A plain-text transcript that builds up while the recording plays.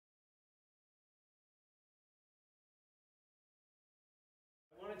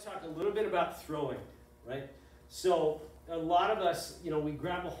to talk a little bit about throwing, right? So a lot of us, we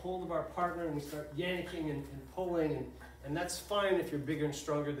grab a hold of our partner and we start yanking and pulling, and that's fine if you're bigger and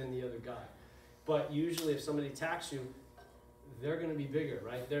stronger than the other guy. But usually if somebody attacks you, they're going to be bigger,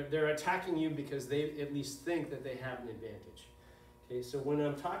 right? They're attacking you because they at least think that they have an advantage. Okay, so when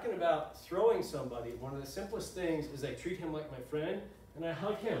I'm talking about throwing somebody, one of the simplest things is I treat him like my friend, and I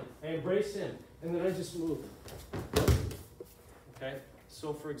hug him, I embrace him, and then I just move. Okay,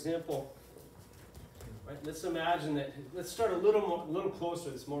 so for example, right, let's imagine that, let's start a little closer,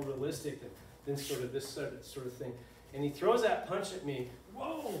 that's more realistic than sort of this sort of thing. And he throws that punch at me,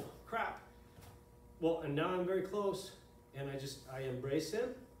 whoa, crap. Well, and now I'm very close, and I embrace him,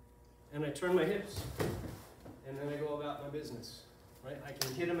 and I turn my hips, and then I go about my business, right? I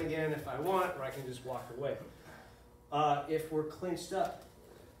can hit him again if I want, or I can just walk away. If we're clinched up,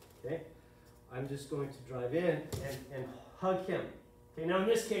 okay, I'm just going to drive in and hug him. Okay, now in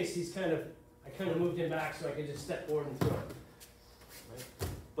this case, I kind of moved him back so I could just step forward and throw it. Right?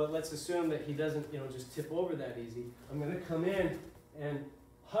 But let's assume that he doesn't, just tip over that easy. I'm going to come in and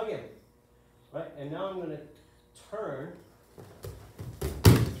hug him, right? And now I'm going to turn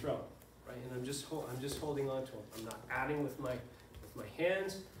and throw, right? And I'm just holding on to him. I'm not adding with my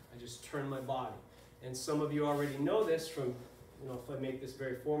hands. I just turn my body. And some of you already know this from, if I make this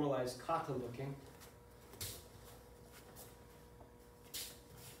very formalized kata looking.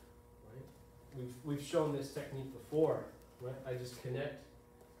 Right? We've shown this technique before, right? I just connect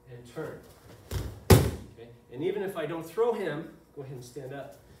and turn. Okay? And even if I don't throw him, go ahead and stand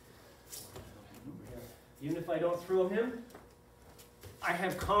up. Even if I don't throw him, I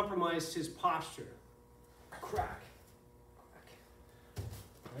have compromised his posture. Crack.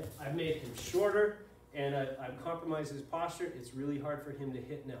 Right? I've made him shorter, and I've compromised his posture. It's really hard for him to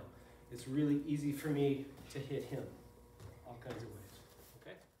hit now. It's really easy for me to hit him all kinds of ways.